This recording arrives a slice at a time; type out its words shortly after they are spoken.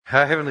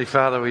Our Heavenly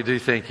Father, we do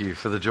thank you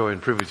for the joy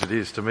and privilege it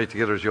is to meet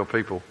together as your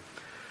people.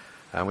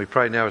 And we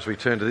pray now as we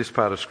turn to this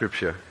part of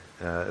Scripture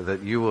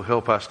that you will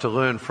help us to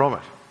learn from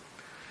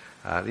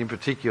it. In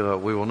particular,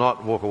 we will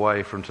not walk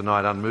away from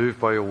tonight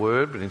unmoved by your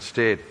word, but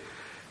instead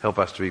help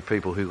us to be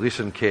people who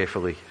listen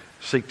carefully,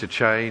 seek to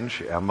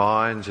change our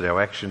minds and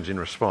our actions in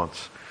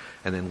response,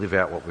 and then live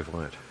out what we've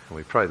learnt. And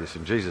we pray this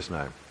in Jesus'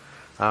 name.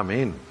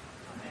 Amen.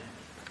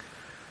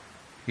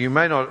 You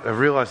may not have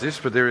realised this,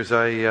 but there is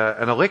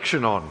an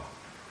election on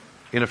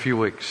in a few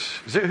weeks.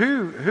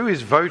 Who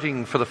is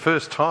voting for the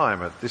first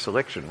time at this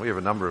election? We have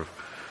a number of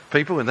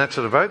people in that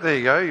sort of vote. There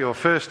you go, your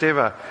first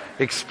ever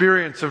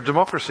experience of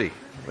democracy.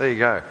 There you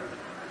go.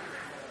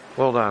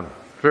 Well done.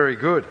 Very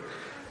good.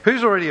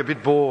 Who's already a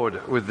bit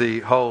bored with the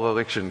whole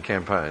election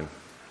campaign?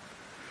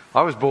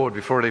 I was bored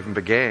before it even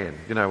began,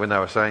 when they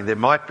were saying there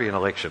might be an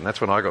election. That's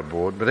when I got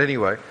bored. But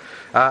anyway,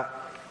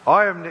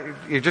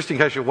 just in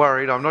case you're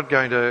worried, I'm not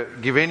going to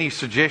give any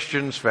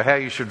suggestions for how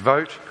you should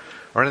vote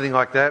or anything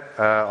like that.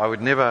 I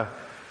would never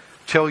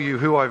tell you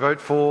who I vote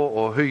for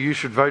or who you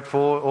should vote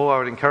for. All I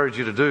would encourage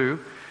you to do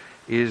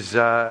is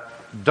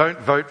don't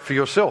vote for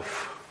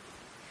yourself.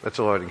 That's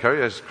all I would encourage.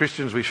 As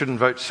Christians, we shouldn't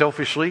vote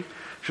selfishly.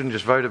 Shouldn't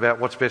just vote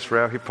about what's best for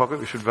our hip pocket.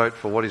 We should vote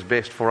for what is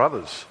best for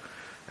others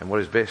and what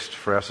is best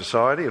for our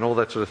society and all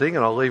that sort of thing.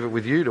 And I'll leave it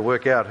with you to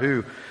work out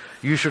who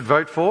you should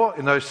vote for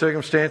in those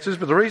circumstances.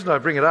 But the reason I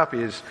bring it up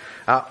is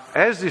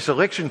as this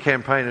election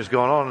campaign has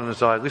gone on and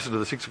as I listen to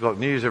the 6 o'clock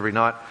news every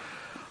night,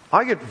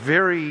 I get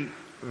very,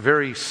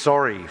 very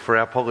sorry for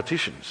our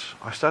politicians.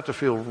 I start to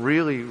feel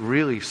really,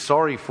 really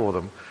sorry for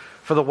them,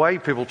 for the way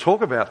people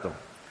talk about them.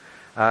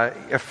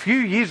 A few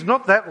years,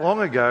 not that long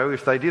ago,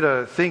 if they did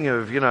a thing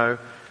of,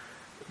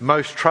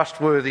 most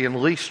trustworthy and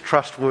least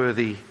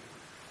trustworthy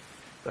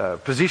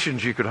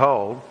positions you could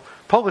hold,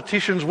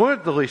 politicians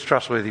weren't the least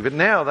trustworthy, but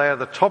now they are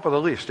the top of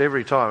the list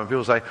every time. And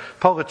people say,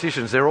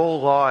 politicians, they're all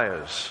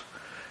liars.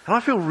 And I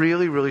feel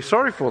really, really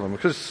sorry for them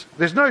because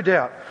there's no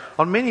doubt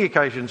on many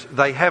occasions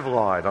they have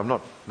lied. I'm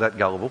not that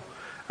gullible.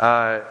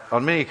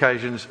 On many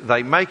occasions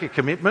they make a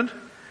commitment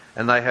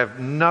and they have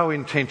no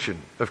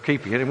intention of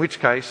keeping it, in which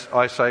case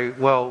I say,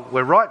 well,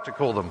 we're right to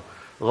call them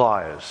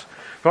liars.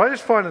 But I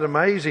just find it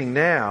amazing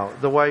now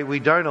the way we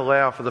don't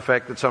allow for the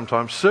fact that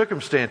sometimes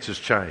circumstances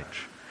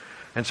change.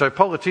 And so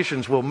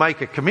politicians will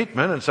make a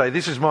commitment and say,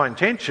 this is my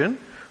intention,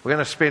 we're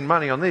going to spend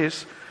money on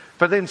this,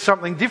 but then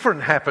something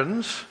different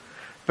happens.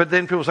 But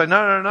then people say,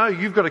 no,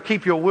 you've got to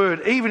keep your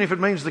word, even if it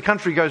means the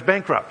country goes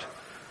bankrupt.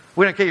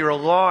 We don't care, you're a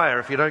liar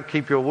if you don't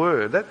keep your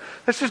word.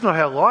 That's just not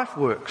how life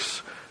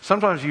works.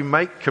 Sometimes you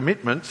make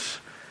commitments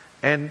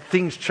and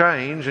things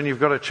change and you've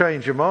got to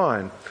change your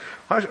mind.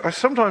 I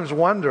sometimes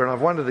wonder, and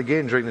I've wondered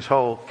again during this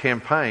whole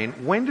campaign,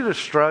 when did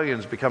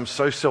Australians become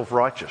so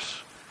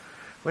self-righteous?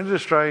 When did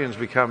Australians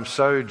become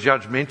so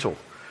judgmental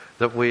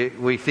that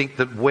we think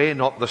that we're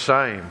not the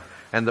same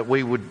and that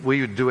we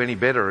would do any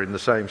better in the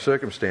same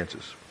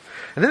circumstances?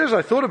 And then as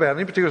I thought about it,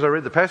 in particular as I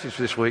read the passage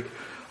for this week,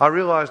 I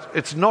realised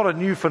it's not a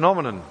new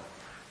phenomenon,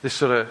 this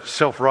sort of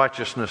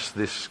self-righteousness,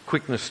 this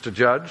quickness to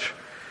judge.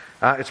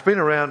 It's been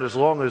around as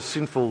long as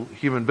sinful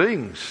human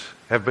beings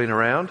have been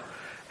around,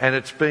 and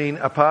it's been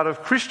a part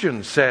of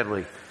Christians,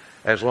 sadly,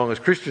 as long as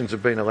Christians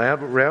have been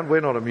around.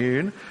 We're not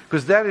immune,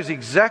 because that is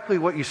exactly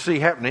what you see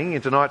happening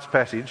in tonight's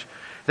passage.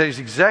 That is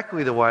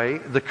exactly the way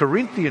the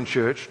Corinthian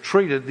church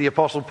treated the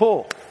Apostle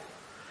Paul.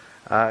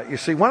 You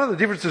see, one of the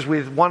differences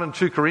with 1 and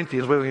 2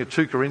 Corinthians, we're looking at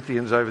 2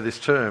 Corinthians over this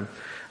term,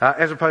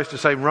 as opposed to,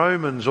 say,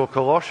 Romans or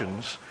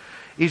Colossians,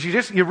 is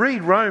you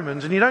read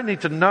Romans and you don't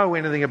need to know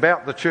anything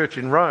about the church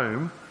in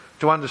Rome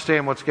to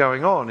understand what's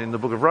going on in the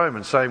book of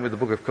Romans, same with the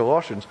book of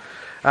Colossians.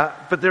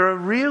 But there are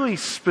really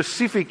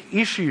specific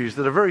issues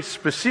that are very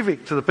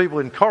specific to the people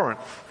in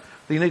Corinth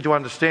that you need to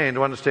understand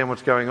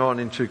what's going on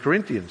in 2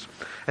 Corinthians.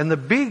 And the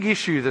big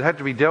issue that had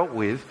to be dealt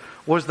with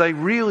was they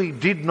really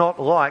did not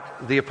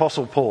like the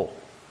Apostle Paul.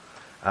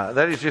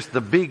 That is just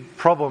the big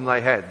problem they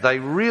had. They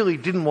really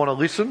didn't want to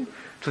listen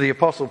to the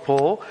Apostle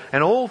Paul,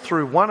 and all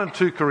through 1 and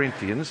 2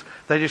 Corinthians,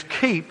 they just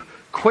keep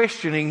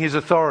questioning his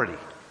authority.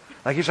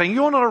 They keep saying,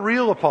 you're not a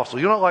real apostle,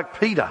 you're not like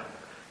Peter.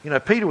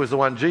 Peter was the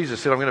one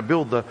Jesus said, I'm going to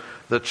build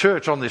the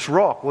church on this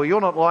rock. Well,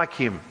 you're not like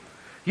him.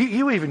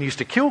 You even used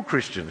to kill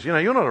Christians.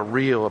 You're not a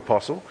real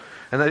apostle.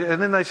 And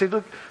then they said,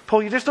 look,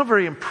 Paul, you're just not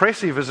very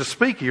impressive as a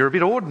speaker. You're a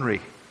bit ordinary.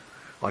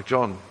 Like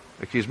John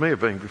accused me of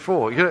being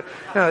before.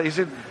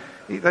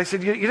 They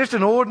said, you're just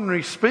an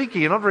ordinary speaker.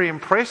 You're not very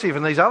impressive.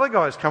 And these other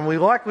guys come, we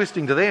like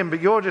listening to them, but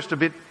you're just a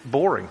bit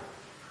boring.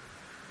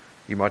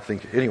 You might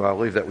think, anyway, I'll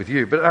leave that with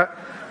you. But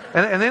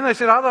and then they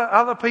said,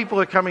 other people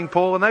are coming,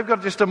 Paul, and they've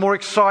got just a more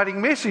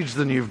exciting message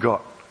than you've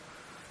got.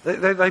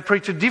 They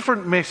preach a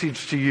different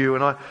message to you,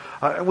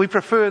 and we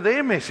prefer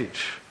their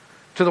message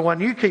to the one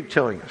you keep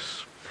telling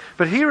us.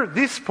 But here at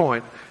this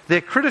point,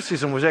 their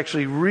criticism was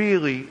actually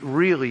really,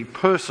 really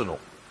personal.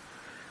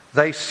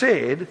 They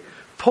said,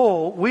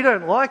 Paul, we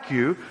don't like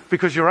you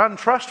because you're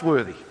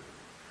untrustworthy,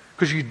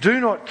 because you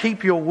do not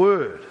keep your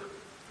word.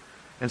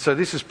 And so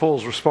this is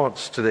Paul's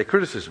response to their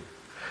criticism.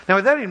 Now,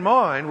 with that in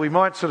mind, we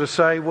might sort of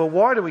say, well,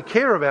 why do we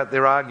care about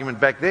their argument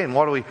back then?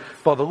 Why do we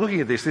bother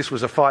looking at this? This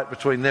was a fight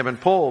between them and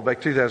Paul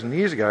back 2,000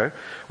 years ago.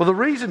 Well, the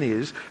reason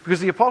is because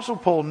the Apostle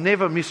Paul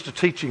never missed a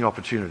teaching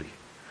opportunity.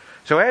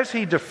 So as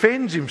he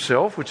defends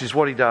himself, which is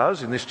what he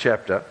does in this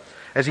chapter,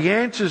 as he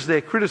answers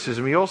their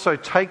criticism, he also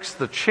takes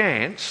the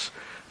chance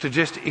to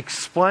just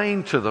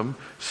explain to them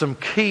some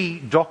key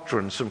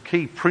doctrines, some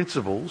key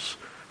principles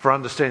for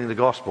understanding the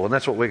gospel. And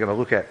that's what we're going to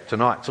look at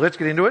tonight. So let's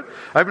get into it.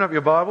 Open up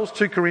your Bibles,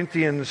 2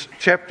 Corinthians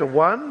chapter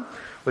 1.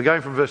 We're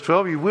going from verse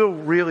 12. You will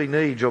really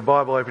need your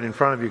Bible open in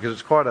front of you because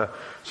it's quite a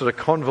sort of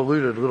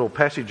convoluted little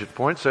passage at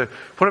points. So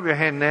put up your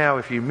hand now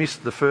if you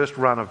missed the first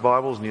run of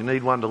Bibles and you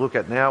need one to look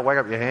at now. Wake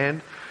up your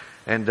hand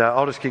and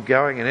I'll just keep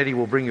going and Eddie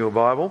will bring you a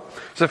Bible.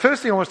 So the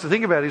first thing I want us to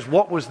think about is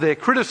what was their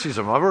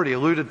criticism. I've already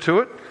alluded to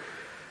it.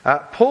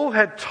 Paul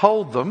had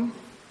told them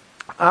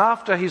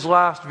after his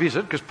last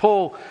visit, because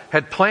Paul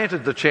had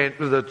planted the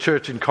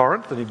church in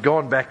Corinth and he'd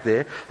gone back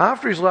there.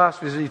 After his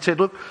last visit, he said,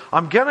 look,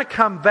 I'm going to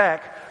come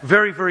back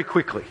very, very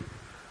quickly.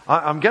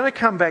 I'm going to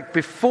come back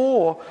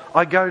before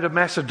I go to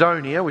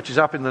Macedonia, which is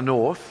up in the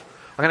north.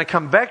 I'm going to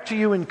come back to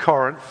you in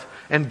Corinth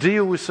and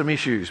deal with some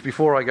issues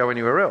before I go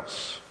anywhere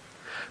else.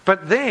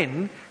 But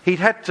then he'd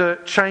had to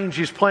change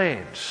his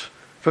plans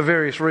for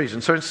various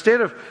reasons. So instead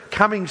of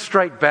coming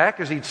straight back,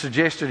 as he'd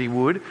suggested he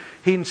would,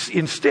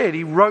 instead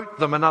he wrote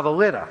them another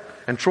letter.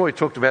 And Troy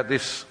talked about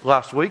this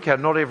last week, how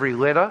not every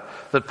letter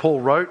that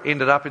Paul wrote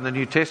ended up in the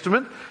New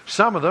Testament.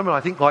 Some of them, and I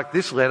think like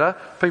this letter,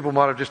 people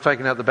might have just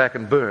taken out the back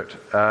and burnt.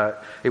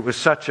 It was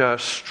such a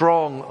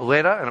strong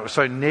letter, and it was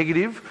so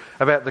negative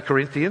about the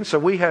Corinthians. So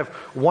we have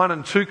 1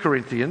 and 2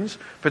 Corinthians,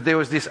 but there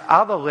was this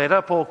other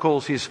letter, Paul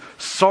calls his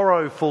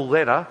sorrowful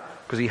letter,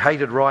 because he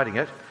hated writing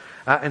it.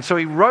 And so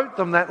he wrote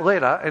them that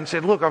letter and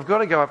said, look, I've got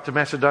to go up to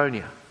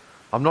Macedonia.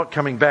 I'm not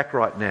coming back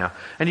right now.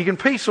 And you can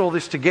piece all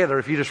this together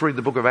if you just read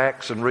the book of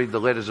Acts and read the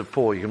letters of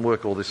Paul. You can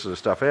work all this sort of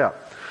stuff out.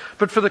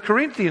 But for the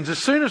Corinthians, as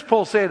soon as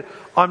Paul said,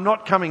 I'm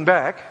not coming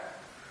back,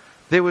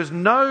 there was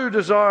no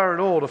desire at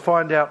all to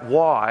find out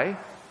why.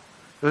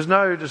 There was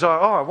no desire,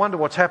 I wonder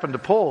what's happened to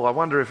Paul. I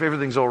wonder if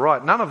everything's all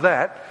right. None of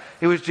that.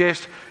 It was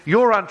just,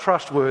 you're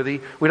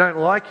untrustworthy, we don't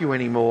like you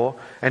anymore.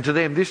 And to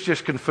them, this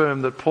just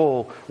confirmed that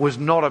Paul was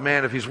not a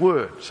man of his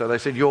word. So they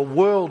said, you're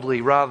worldly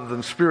rather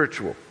than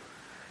spiritual.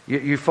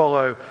 You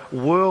follow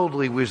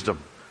worldly wisdom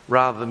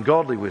rather than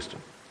godly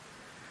wisdom.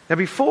 Now,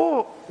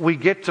 before we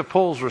get to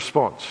Paul's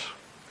response,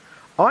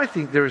 I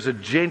think there is a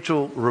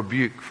gentle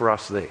rebuke for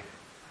us there.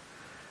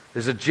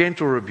 There's a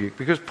gentle rebuke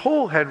because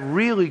Paul had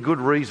really good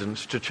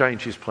reasons to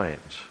change his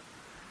plans.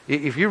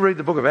 If you read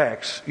the book of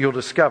Acts, you'll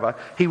discover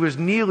he was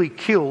nearly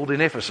killed in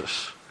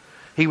Ephesus.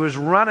 He was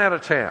run out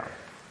of town.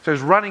 So he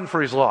was running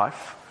for his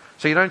life.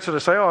 So you don't sort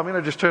of say, I'm going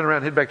to just turn around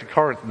and head back to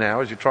Corinth now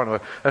as you're trying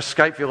to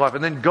escape your life.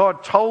 And then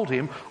God told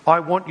him, I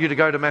want you to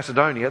go to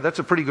Macedonia. That's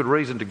a pretty good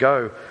reason to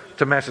go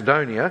to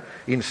Macedonia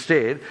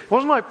instead. It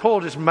wasn't like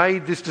Paul just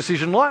made this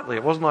decision lightly.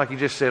 It wasn't like he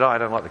just said, I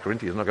don't like the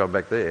Corinthians, I'm not going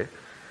back there.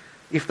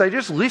 If they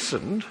just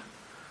listened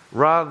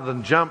rather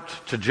than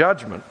jumped to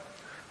judgment,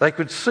 they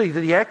could see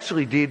that he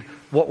actually did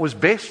what was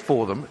best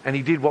for them and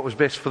he did what was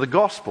best for the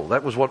gospel.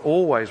 That was what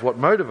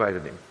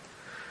motivated him.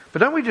 But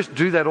don't we just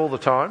do that all the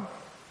time?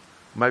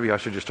 Maybe I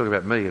should just talk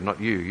about me and not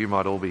you. You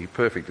might all be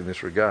perfect in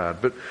this regard.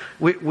 But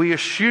we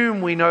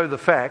assume we know the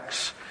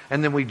facts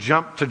and then we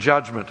jump to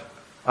judgment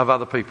of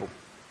other people.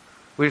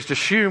 We just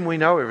assume we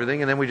know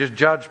everything and then we just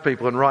judge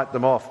people and write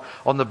them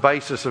off on the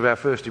basis of our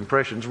first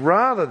impressions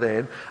rather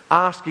than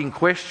asking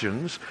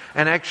questions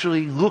and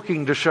actually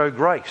looking to show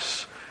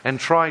grace and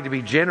trying to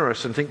be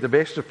generous and think the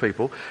best of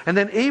people. And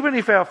then even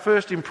if our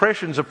first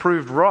impressions are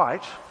proved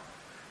right,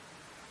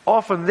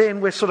 often then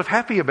we're sort of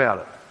happy about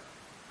it.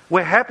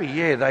 We're happy,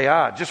 yeah, they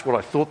are just what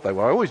I thought they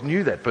were. I always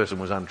knew that person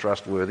was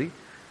untrustworthy.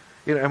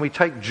 And we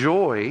take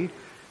joy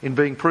in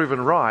being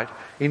proven right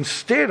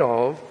instead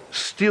of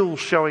still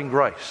showing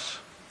grace.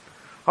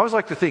 I always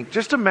like to think,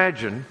 just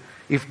imagine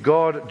if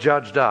God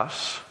judged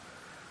us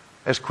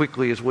as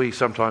quickly as we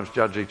sometimes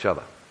judge each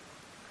other.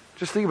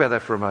 Just think about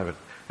that for a moment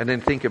and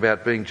then think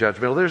about being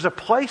judgmental. There's a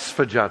place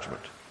for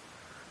judgment.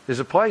 There's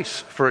a place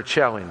for a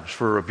challenge,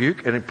 for a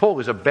rebuke, and Paul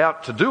is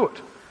about to do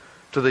it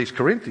to these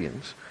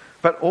Corinthians.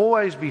 But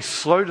always be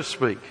slow to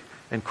speak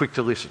and quick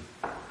to listen.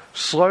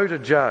 Slow to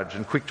judge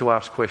and quick to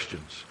ask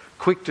questions.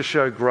 Quick to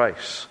show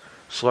grace,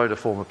 slow to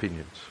form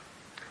opinions.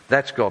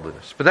 That's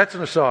godliness. But that's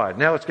an aside.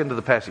 Now let's get into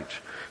the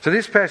passage. So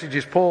this passage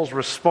is Paul's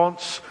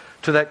response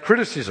to that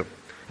criticism.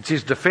 It's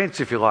his defence,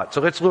 if you like.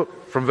 So let's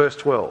look from verse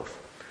 12.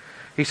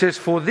 He says,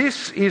 "For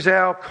this is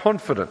our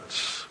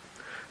confidence.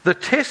 The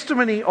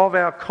testimony of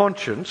our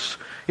conscience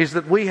is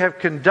that we have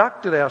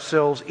conducted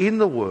ourselves in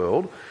the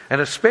world,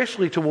 and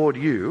especially toward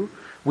you,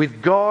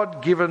 with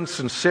God-given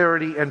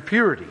sincerity and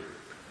purity,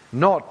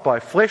 not by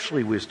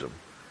fleshly wisdom,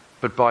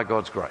 but by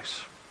God's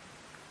grace."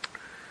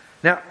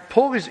 Now,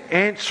 Paul is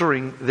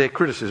answering their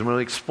criticism. He'll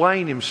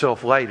explain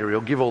himself later.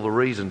 He'll give all the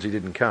reasons he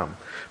didn't come.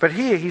 But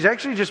here, he's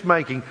actually just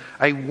making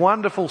a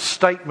wonderful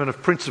statement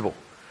of principle.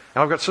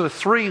 And I've got sort of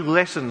 3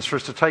 lessons for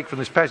us to take from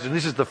this passage. And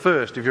this is the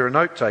first, if you're a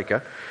note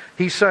taker.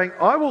 He's saying,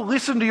 I will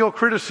listen to your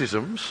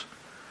criticisms,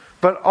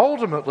 but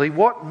ultimately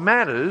what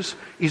matters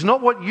is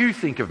not what you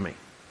think of me.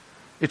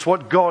 It's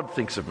what God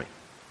thinks of me.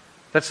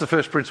 That's the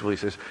first principle, he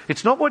says.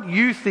 It's not what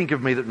you think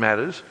of me that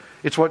matters.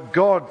 It's what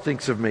God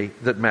thinks of me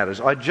that matters.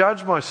 I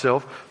judge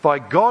myself by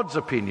God's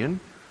opinion,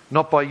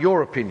 not by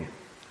your opinion.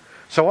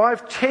 So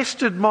I've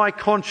tested my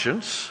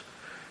conscience,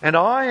 and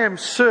I am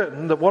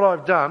certain that what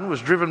I've done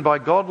was driven by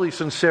godly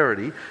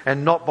sincerity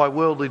and not by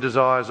worldly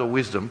desires or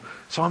wisdom.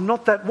 So I'm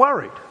not that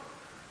worried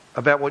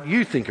about what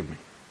you think of me.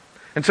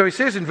 And so he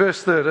says in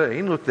verse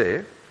 13, look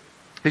there,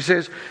 he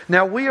says,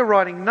 now we are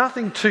writing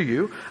nothing to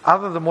you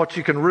other than what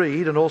you can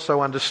read and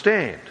also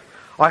understand.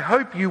 I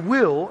hope you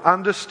will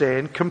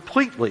understand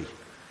completely,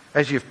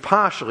 as you've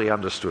partially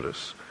understood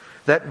us,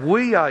 that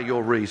we are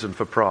your reason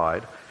for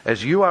pride,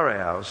 as you are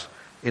ours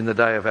in the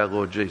day of our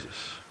Lord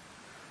Jesus.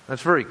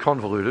 That's very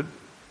convoluted.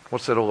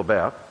 What's that all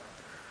about?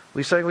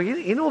 We say, well,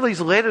 in all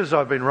these letters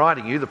I've been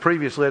writing you, the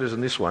previous letters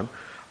and this one,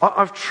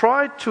 I've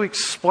tried to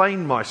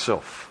explain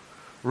myself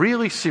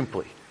really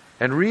simply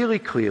and really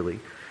clearly.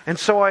 And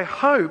so I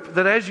hope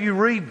that as you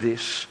read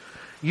this,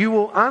 you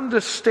will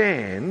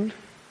understand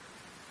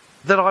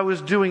that I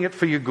was doing it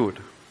for your good.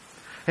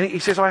 And he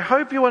says, I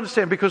hope you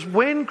understand, because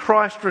when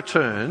Christ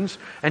returns,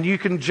 and you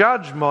can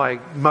judge my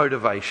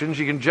motivations,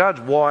 you can judge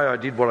why I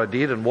did what I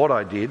did and what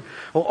I did,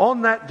 well,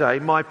 on that day,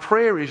 my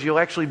prayer is you'll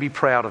actually be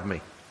proud of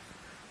me.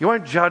 You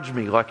won't judge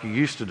me like you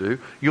used to do,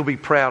 you'll be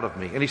proud of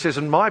me. And he says,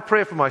 and my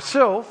prayer for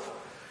myself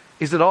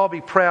is that I'll be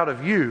proud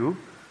of you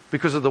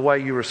because of the way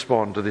you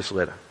respond to this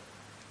letter.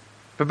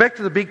 But back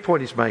to the big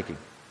point he's making,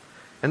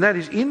 and that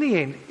is, in the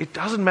end, it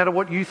doesn't matter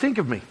what you think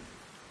of me.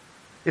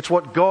 It's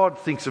what God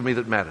thinks of me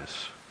that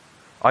matters.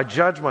 I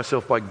judge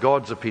myself by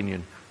God's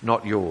opinion,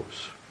 not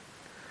yours.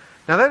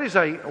 Now that is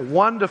a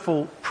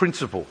wonderful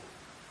principle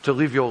to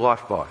live your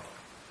life by.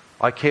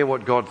 I care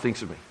what God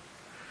thinks of me.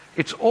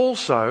 It's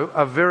also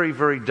a very,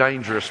 very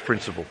dangerous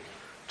principle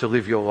to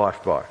live your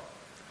life by.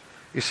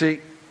 You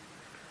see,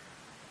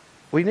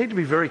 we need to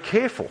be very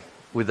careful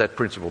with that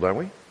principle, don't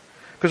we?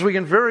 Because we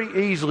can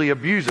very easily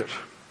abuse it.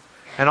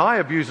 And I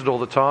abuse it all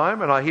the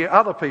time, and I hear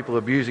other people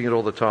abusing it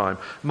all the time.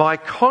 My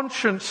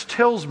conscience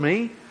tells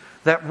me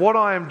that what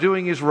I am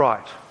doing is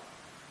right.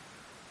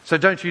 So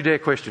don't you dare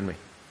question me.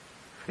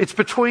 It's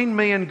between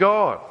me and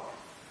God.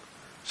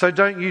 So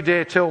don't you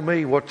dare tell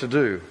me what to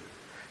do.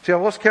 See,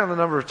 I've lost count of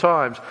the number of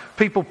times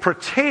people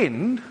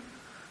pretend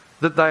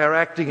that they are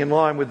acting in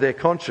line with their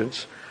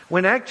conscience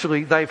when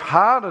actually they've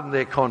hardened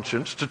their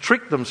conscience to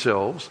trick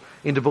themselves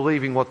into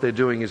believing what they're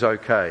doing is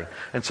okay.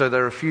 And so they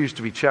refuse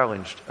to be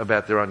challenged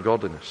about their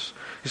ungodliness.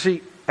 You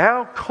see,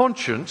 our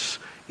conscience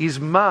is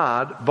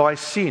marred by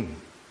sin.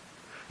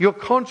 Your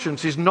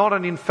conscience is not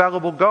an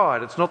infallible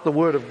guide. It's not the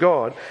Word of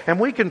God. And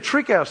we can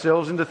trick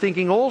ourselves into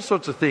thinking all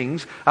sorts of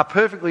things are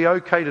perfectly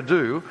okay to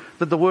do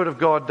that the Word of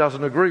God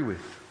doesn't agree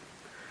with.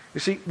 You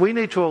see, we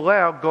need to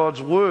allow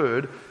God's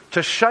Word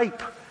to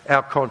shape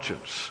our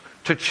conscience,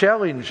 to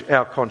challenge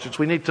our conscience.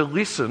 We need to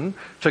listen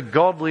to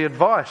godly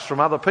advice from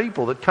other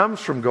people that comes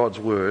from God's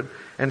Word,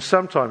 and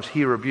sometimes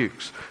hear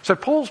rebukes. So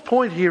Paul's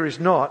point here is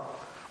not,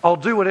 I'll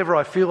do whatever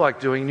I feel like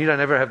doing and you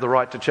don't ever have the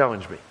right to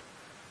challenge me.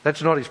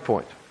 That's not his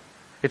point.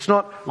 It's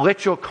not,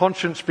 let your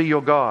conscience be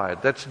your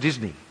guide. That's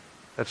Disney.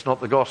 That's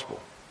not the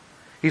gospel.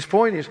 His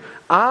point is,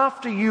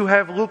 after you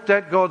have looked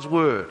at God's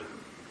Word,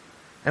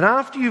 and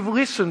after you've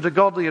listened to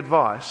godly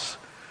advice,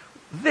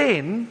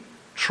 then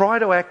try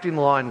to act in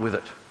line with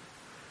it.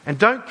 And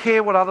don't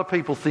care what other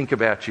people think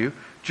about you,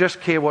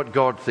 just care what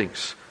God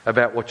thinks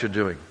about what you're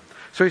doing.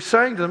 So he's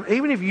saying to them,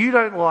 even if you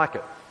don't like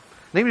it,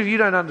 and even if you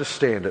don't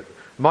understand it,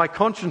 my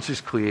conscience is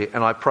clear,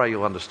 and I pray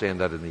you'll understand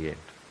that in the end.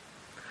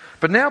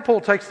 But now Paul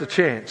takes the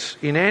chance,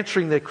 in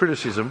answering their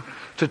criticism,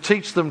 to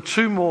teach them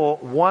 2 more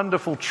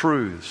wonderful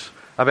truths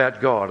about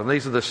God. And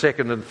these are the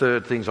second and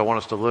third things I want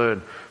us to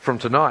learn from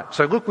tonight.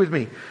 So look with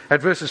me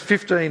at verses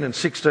 15 and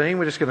 16.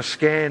 We're just going to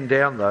scan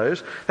down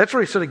those. That's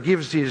where he sort of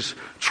gives his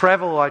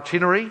travel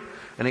itinerary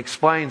and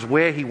explains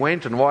where he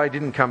went and why he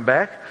didn't come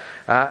back.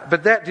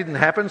 But that didn't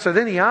happen. So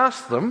then he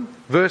asked them,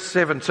 verse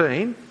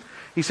 17,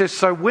 he says,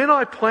 so when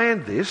I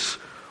planned this,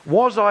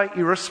 was I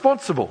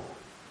irresponsible?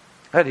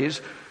 That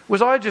is,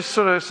 was I just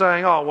sort of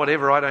saying, oh,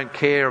 whatever, I don't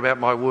care about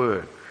my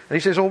word? And he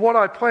says, well, what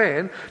I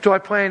plan, do I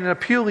plan in a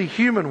purely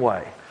human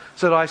way?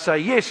 So that I say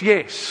yes,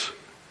 yes,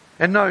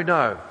 and no,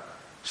 no,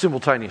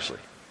 simultaneously.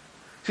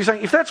 So he's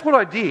saying, if that's what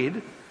I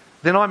did,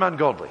 then I'm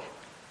ungodly.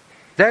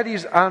 That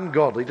is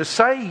ungodly. To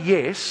say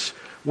yes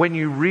when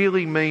you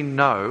really mean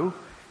no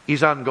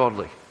is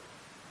ungodly.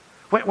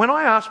 When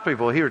I ask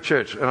people here at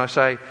church and I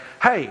say,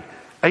 hey,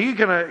 are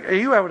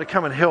you able to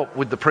come and help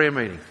with the prayer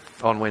meeting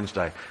on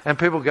Wednesday? And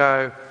people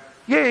go,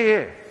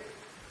 yeah.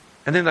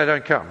 And then they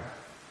don't come.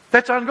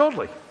 That's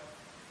ungodly.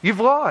 You've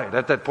lied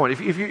at that point.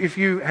 If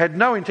you had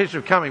no intention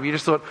of coming, but you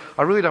just thought,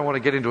 I really don't want to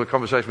get into a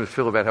conversation with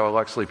Phil about how I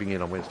like sleeping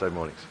in on Wednesday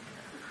mornings.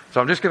 So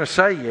I'm just going to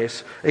say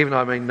yes, even though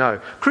I mean no.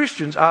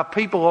 Christians are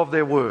people of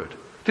their word.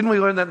 Didn't we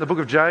learn that in the book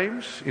of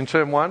James in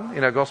term 1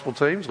 in our gospel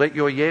teams? Let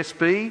your yes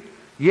be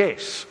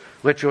yes.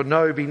 Let your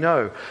no be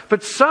no.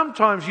 But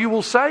sometimes you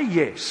will say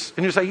yes.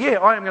 And you say, yeah,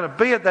 I am going to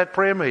be at that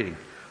prayer meeting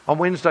on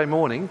Wednesday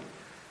morning.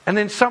 And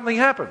then something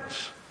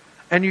happens.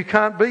 And you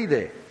can't be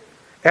there.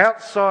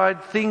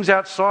 Things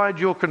outside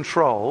your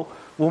control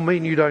will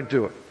mean you don't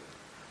do it.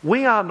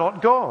 We are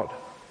not God.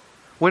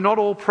 We're not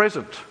all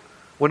present.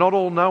 We're not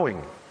all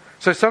knowing.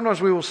 So sometimes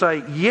we will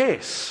say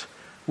yes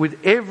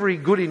with every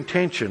good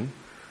intention,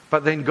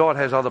 but then God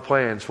has other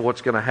plans for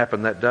what's going to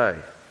happen that day.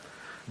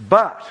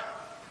 But,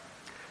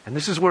 and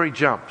this is where he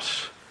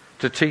jumps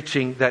to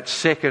teaching that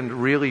second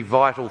really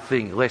vital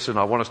lesson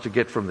I want us to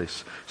get from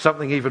this,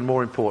 something even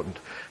more important.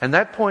 And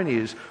that point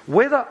is,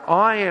 whether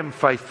I am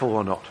faithful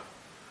or not,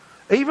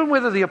 even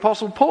whether the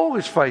Apostle Paul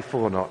is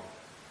faithful or not,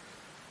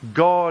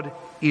 God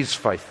is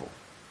faithful.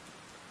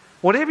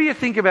 Whatever you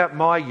think about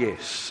my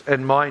yes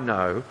and my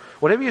no,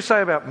 whatever you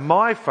say about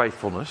my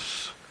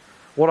faithfulness,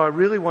 what I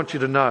really want you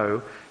to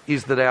know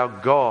is that our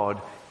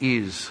God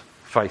is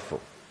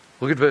faithful.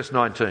 Look at verse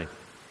 19.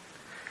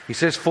 He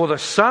says, "For the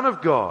Son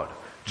of God,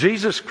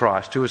 Jesus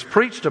Christ, who was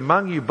preached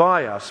among you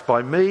by us,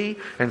 by me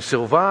and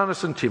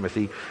Silvanus and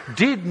Timothy,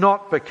 did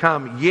not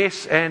become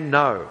yes and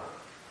no.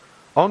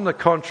 On the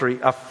contrary,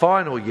 a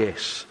final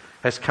yes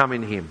has come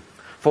in him.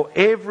 For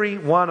every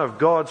one of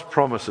God's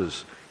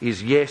promises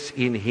is yes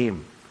in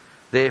him.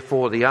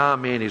 Therefore the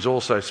Amen is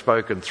also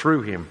spoken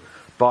through him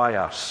by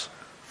us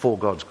for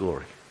God's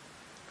glory."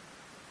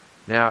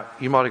 Now,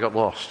 you might have got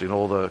lost in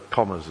all the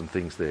commas and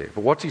things there.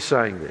 But what's he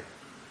saying there?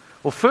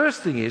 Well,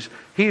 first thing is,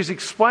 he is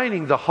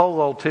explaining the whole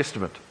Old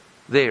Testament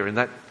there in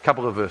that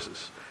couple of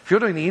verses. If you're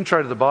doing the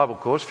intro to the Bible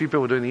course, a few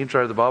people are doing the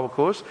intro to the Bible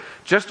course,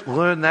 just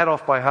learn that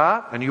off by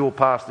heart and you will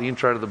pass the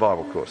intro to the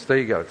Bible course. There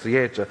you go, it's the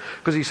answer.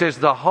 Because he says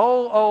the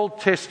whole Old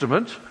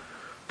Testament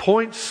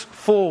points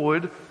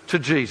forward to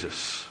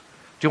Jesus.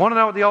 Do you want to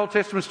know what the Old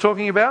Testament's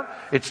talking about?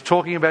 It's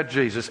talking about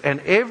Jesus. And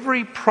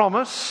every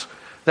promise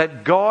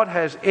that God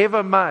has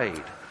ever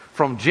made,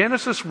 from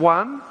Genesis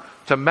 1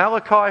 to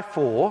Malachi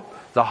 4,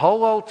 the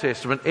whole Old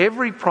Testament,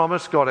 every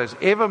promise God has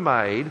ever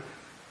made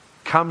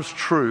comes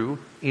true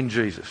in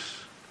Jesus.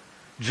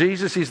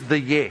 Jesus is the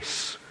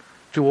yes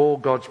to all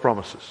God's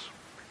promises.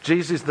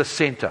 Jesus is the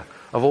centre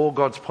of all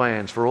God's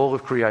plans for all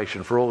of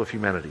creation, for all of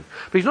humanity.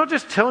 But he's not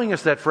just telling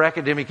us that for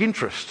academic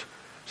interest.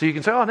 So you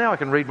can say, oh, now I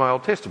can read my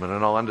Old Testament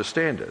and I'll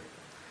understand it.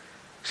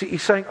 See,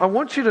 he's saying, I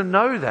want you to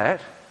know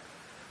that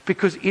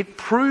because it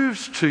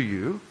proves to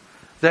you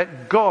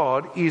that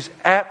God is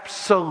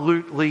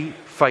absolutely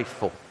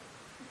faithful.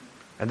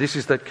 And this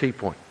is that key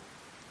point.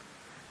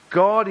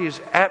 God is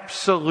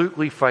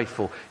absolutely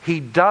faithful. He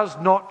does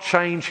not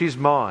change his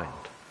mind.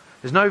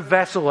 There's no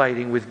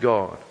vacillating with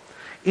God.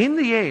 In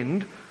the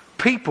end,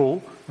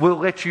 people will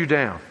let you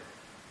down.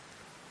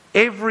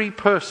 Every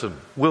person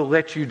will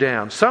let you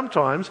down.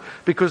 Sometimes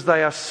because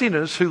they are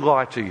sinners who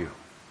lie to you.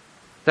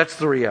 That's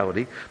the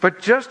reality.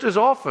 But just as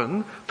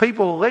often,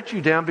 people will let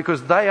you down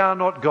because they are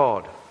not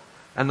God.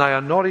 And they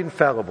are not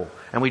infallible.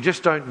 And we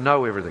just don't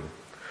know everything.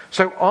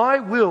 So I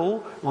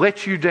will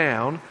let you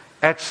down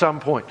at some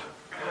point.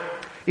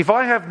 If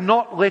I have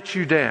not let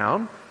you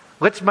down,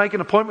 let's make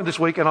an appointment this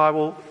week and I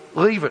will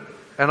leave it.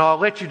 And I'll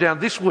let you down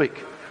this week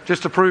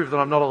just to prove that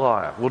I'm not a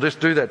liar. We'll just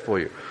do that for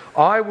you.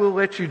 I will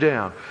let you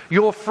down.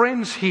 Your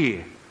friends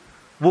here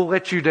will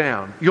let you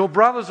down. Your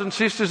brothers and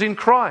sisters in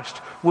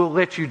Christ will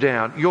let you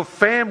down. Your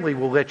family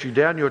will let you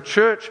down. Your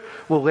church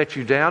will let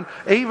you down.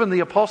 Even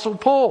the Apostle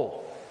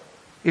Paul,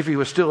 if he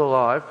was still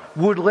alive,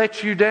 would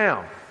let you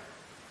down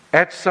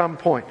at some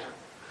point.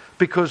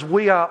 Because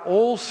we are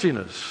all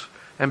sinners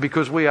and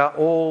because we are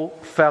all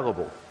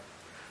fallible.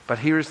 But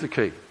here is the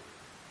key.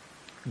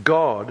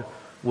 God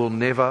will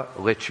never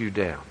let you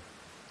down.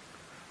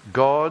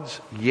 God's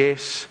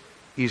yes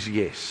is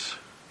yes.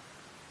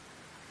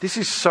 This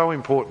is so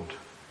important.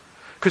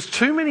 Because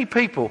too many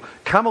people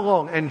come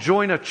along and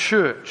join a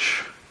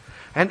church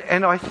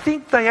and I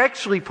think they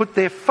actually put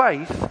their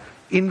faith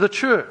in the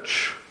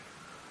church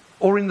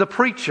or in the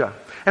preacher.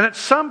 And at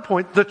some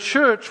point the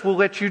church will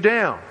let you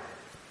down.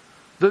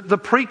 The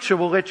preacher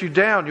will let you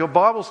down. Your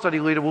Bible study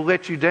leader will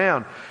let you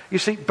down. You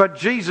see, but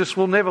Jesus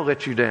will never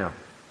let you down.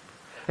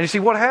 And you see,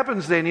 what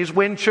happens then is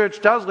when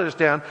church does let us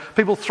down,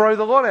 people throw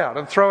the lot out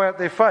and throw out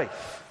their faith.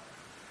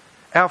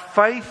 Our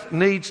faith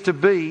needs to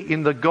be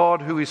in the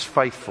God who is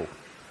faithful.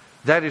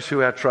 That is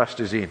who our trust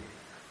is in,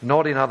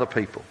 not in other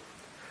people.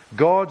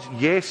 God's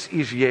yes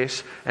is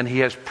yes, and he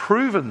has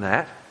proven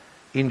that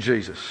in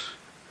Jesus.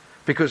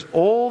 Because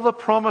all the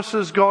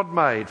promises God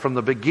made from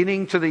the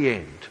beginning to the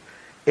end,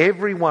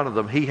 every one of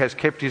them, he has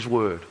kept his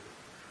word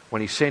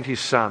when he sent his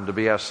Son to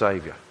be our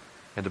Saviour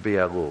and to be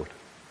our Lord.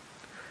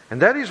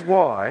 And that is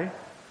why,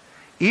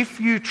 if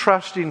you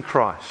trust in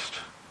Christ,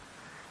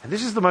 and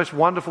this is the most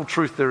wonderful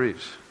truth there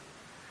is,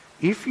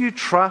 if you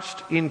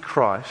trust in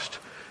Christ,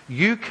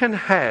 you can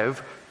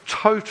have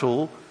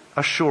total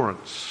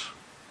assurance.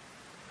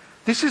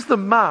 This is the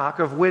mark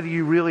of whether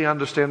you really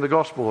understand the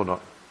gospel or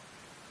not.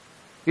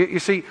 You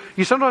see,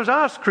 you sometimes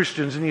ask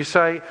Christians and you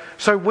say,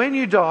 so when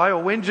you die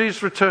or when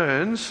Jesus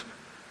returns,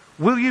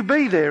 will you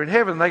be there in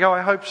heaven? They go,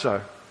 I hope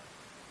so.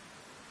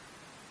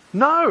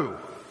 No,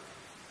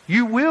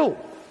 you will.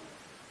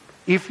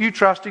 If you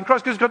trust in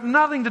Christ. Because it's got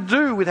nothing to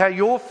do with how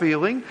you're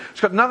feeling.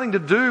 It's got nothing to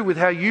do with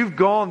how you've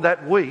gone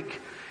that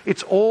week.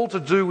 It's all to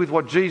do with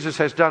what Jesus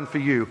has done for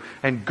you.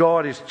 And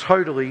God is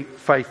totally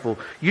faithful.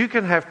 You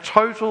can have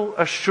total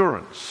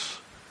assurance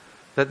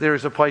that there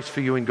is a place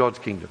for you in God's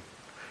kingdom.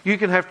 You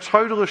can have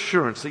total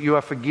assurance that you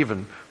are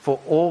forgiven for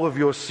all of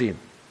your sin.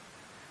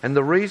 And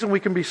the reason we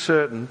can be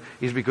certain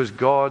is because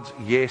God's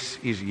yes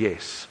is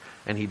yes.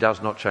 And He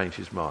does not change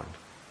His mind.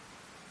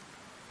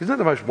 Isn't that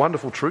the most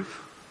wonderful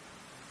truth?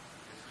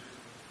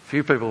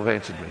 Few people have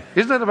answered me.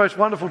 Isn't that the most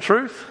wonderful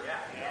truth?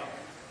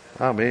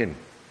 Amen.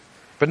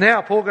 But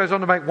now Paul goes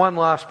on to make one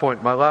last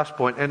point, my last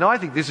point, and I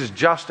think this is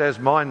just as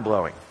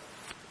mind-blowing.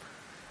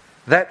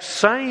 That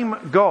same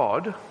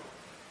God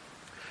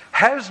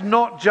has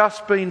not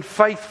just been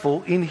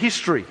faithful in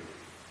history.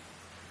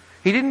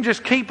 He didn't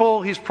just keep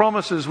all His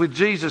promises with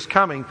Jesus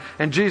coming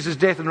and Jesus'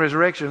 death and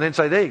resurrection and then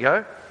say, there you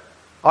go,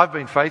 I've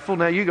been faithful,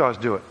 now you guys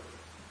do it.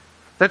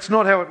 That's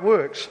not how it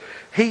works.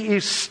 He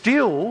is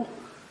still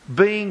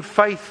being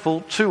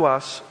faithful to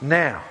us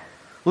now.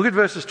 Look at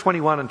verses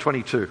 21 and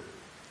 22.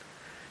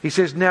 He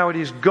says, now it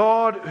is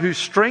God who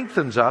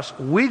strengthens us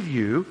with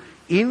you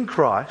in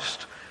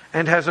Christ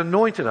and has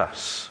anointed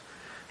us.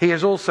 He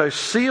has also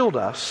sealed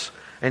us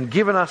and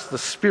given us the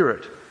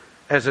Spirit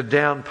as a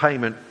down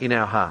payment in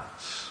our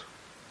hearts.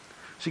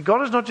 See,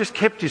 God has not just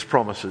kept His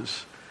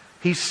promises,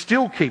 He's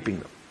still keeping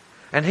them.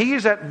 And He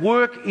is at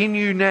work in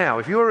you now.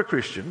 If you're a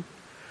Christian,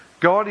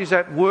 God is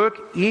at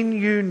work in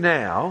you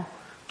now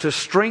to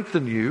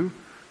strengthen you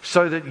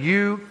so that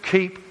you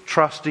keep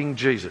trusting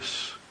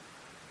Jesus.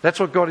 That's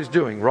what God is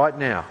doing right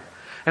now.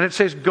 And it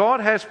says God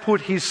has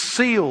put His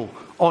seal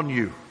on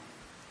you.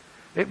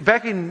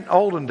 Back in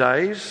olden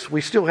days,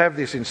 we still have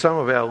this in some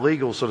of our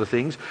legal sort of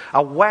things,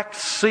 a wax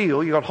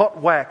seal. You got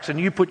hot wax and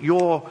you put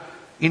your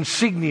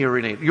insignia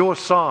in it, your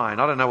sign.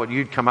 I don't know what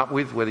you'd come up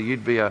with, whether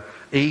you'd be an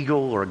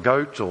eagle or a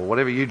goat or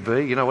whatever you'd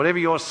be, whatever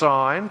your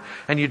sign,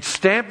 and you'd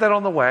stamp that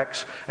on the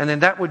wax, and then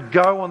that would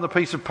go on the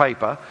piece of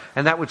paper,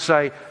 and that would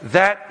say,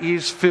 that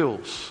is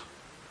Phil's.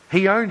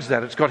 He owns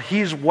that. It's got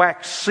his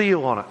wax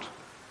seal on it.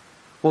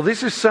 Well,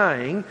 this is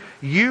saying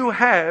you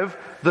have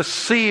the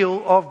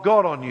seal of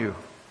God on you.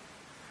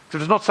 So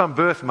it's not some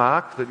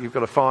birthmark that you've got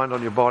to find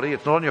on your body.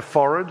 It's not on your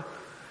forehead.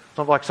 It's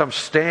not like some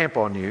stamp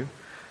on you.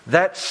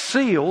 That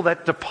seal,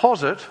 that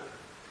deposit,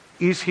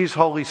 is His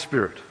Holy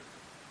Spirit.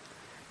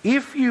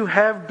 If you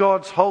have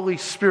God's Holy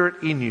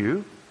Spirit in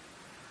you,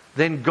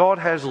 then God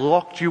has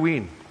locked you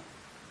in.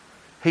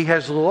 He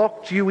has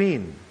locked you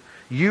in.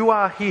 You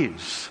are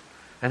His.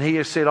 And He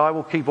has said, I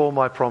will keep all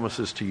my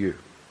promises to you.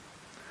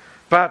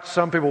 But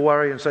some people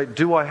worry and say,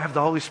 do I have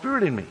the Holy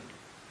Spirit in me?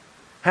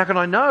 How can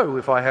I know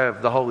if I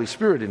have the Holy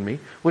Spirit in me?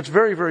 Well, it's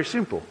very, very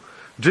simple.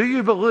 Do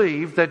you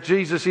believe that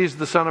Jesus is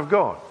the Son of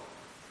God?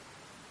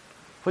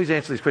 Please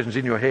answer these questions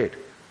in your head.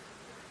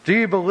 Do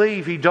you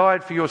believe He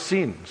died for your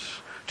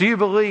sins? Do you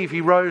believe He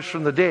rose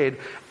from the dead?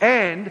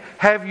 And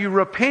have you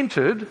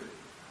repented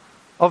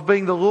of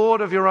being the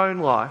Lord of your own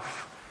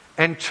life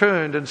and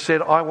turned and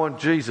said, I want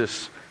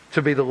Jesus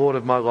to be the Lord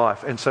of my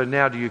life? And so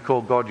now do you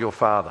call God your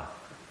Father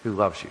who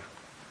loves you?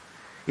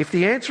 If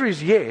the answer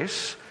is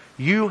yes,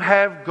 you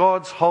have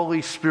God's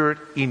Holy Spirit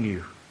in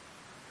you.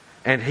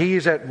 And He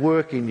is at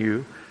work in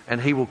you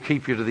and He will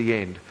keep you to the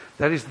end.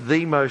 That is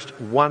the most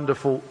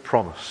wonderful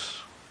promise.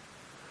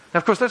 Now,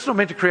 of course, that's not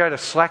meant to create a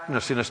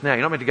slackness in us now.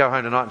 You're not meant to go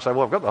home tonight and say,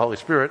 well, I've got the Holy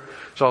Spirit,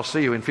 so I'll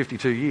see you in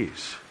 52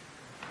 years.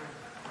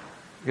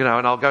 And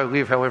I'll go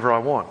live however I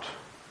want.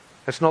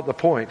 That's not the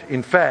point.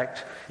 In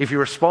fact, if you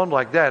respond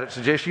like that, it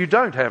suggests you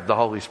don't have the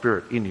Holy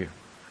Spirit in you.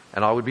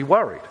 And I would be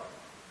worried.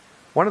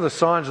 One of the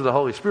signs of the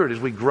Holy Spirit is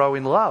we grow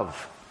in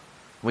love.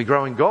 We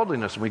grow in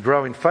godliness and we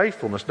grow in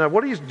faithfulness. Now,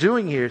 what He's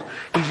doing here is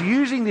He's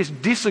using this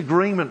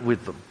disagreement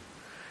with them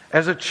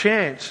as a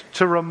chance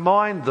to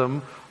remind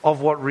them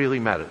of what really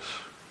matters.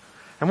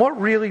 And what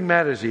really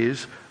matters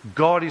is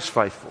God is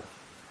faithful.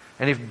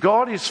 And if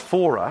God is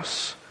for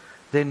us,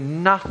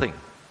 then nothing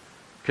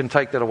can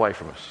take that away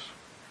from us.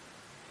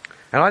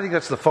 And I think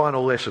that's the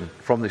final lesson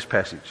from this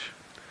passage.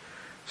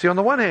 See, on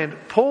the one hand,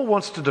 Paul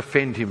wants to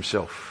defend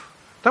himself.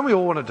 Don't we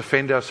all want to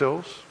defend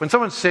ourselves? When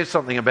someone says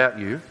something about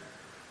you,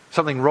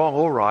 something wrong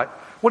or right,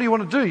 what do you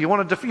want to do? You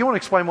want to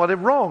explain why they're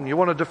wrong. You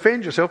want to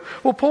defend yourself.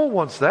 Well, Paul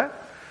wants that.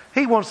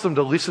 He wants them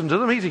to listen to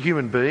them. He's a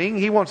human being.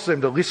 He wants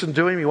them to listen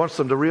to him. He wants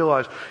them to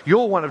realise,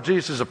 you're one of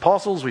Jesus'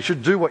 apostles. We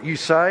should do what you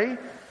say.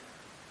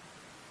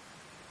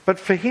 But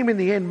for him, in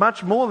the end,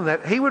 much more than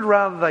that, he would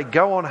rather they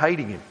go on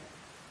hating him.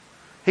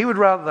 He would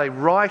rather they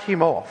write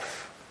him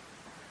off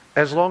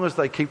as long as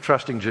they keep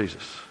trusting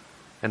Jesus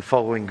and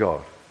following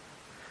God.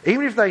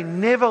 Even if they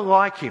never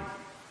like him,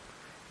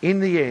 in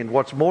the end,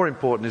 what's more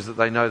important is that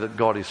they know that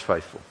God is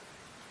faithful.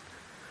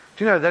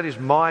 Do you know, that is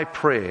my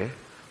prayer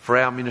for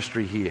our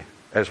ministry here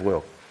as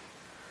well.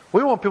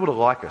 We want people to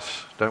like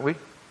us, don't we?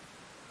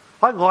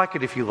 I like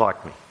it if you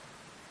like me.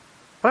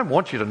 I don't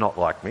want you to not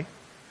like me.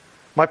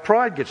 My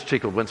pride gets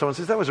tickled when someone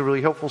says, that was a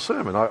really helpful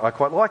sermon. I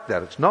quite like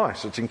that. It's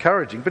nice. It's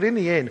encouraging. But in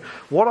the end,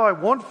 what I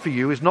want for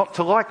you is not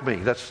to like me.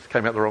 That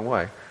came out the wrong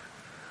way.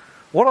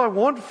 What I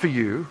want for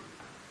you,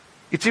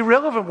 it's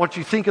irrelevant what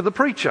you think of the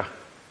preacher.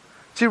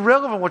 It's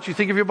irrelevant what you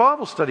think of your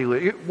Bible study.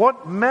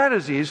 What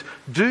matters is,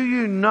 do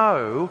you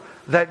know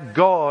that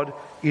God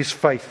is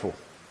faithful?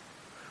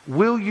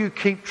 Will you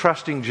keep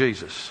trusting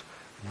Jesus?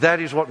 That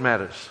is what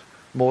matters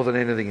more than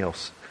anything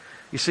else.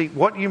 You see,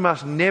 what you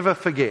must never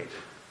forget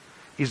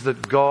is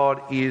that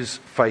God is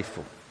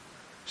faithful.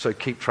 So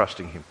keep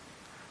trusting him.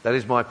 That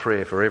is my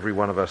prayer for every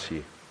one of us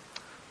here.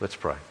 Let's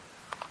pray.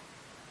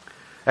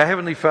 Our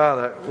Heavenly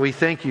Father, we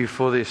thank you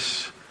for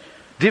this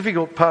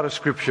difficult part of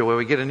Scripture where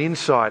we get an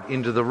insight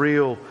into the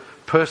real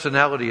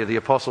personality of the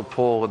Apostle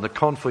Paul and the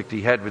conflict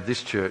he had with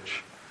this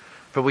church.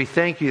 But we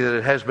thank you that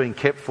it has been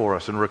kept for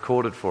us and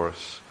recorded for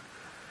us.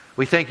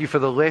 We thank you for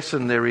the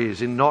lesson there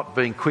is in not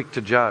being quick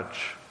to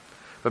judge.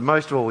 But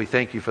most of all, we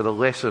thank you for the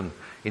lesson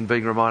in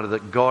being reminded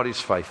that God is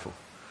faithful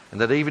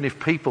and that even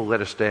if people let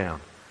us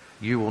down,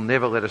 you will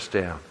never let us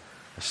down.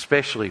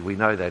 Especially we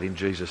know that in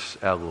Jesus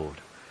our Lord.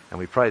 And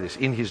we pray this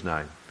in his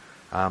name.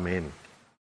 Amen.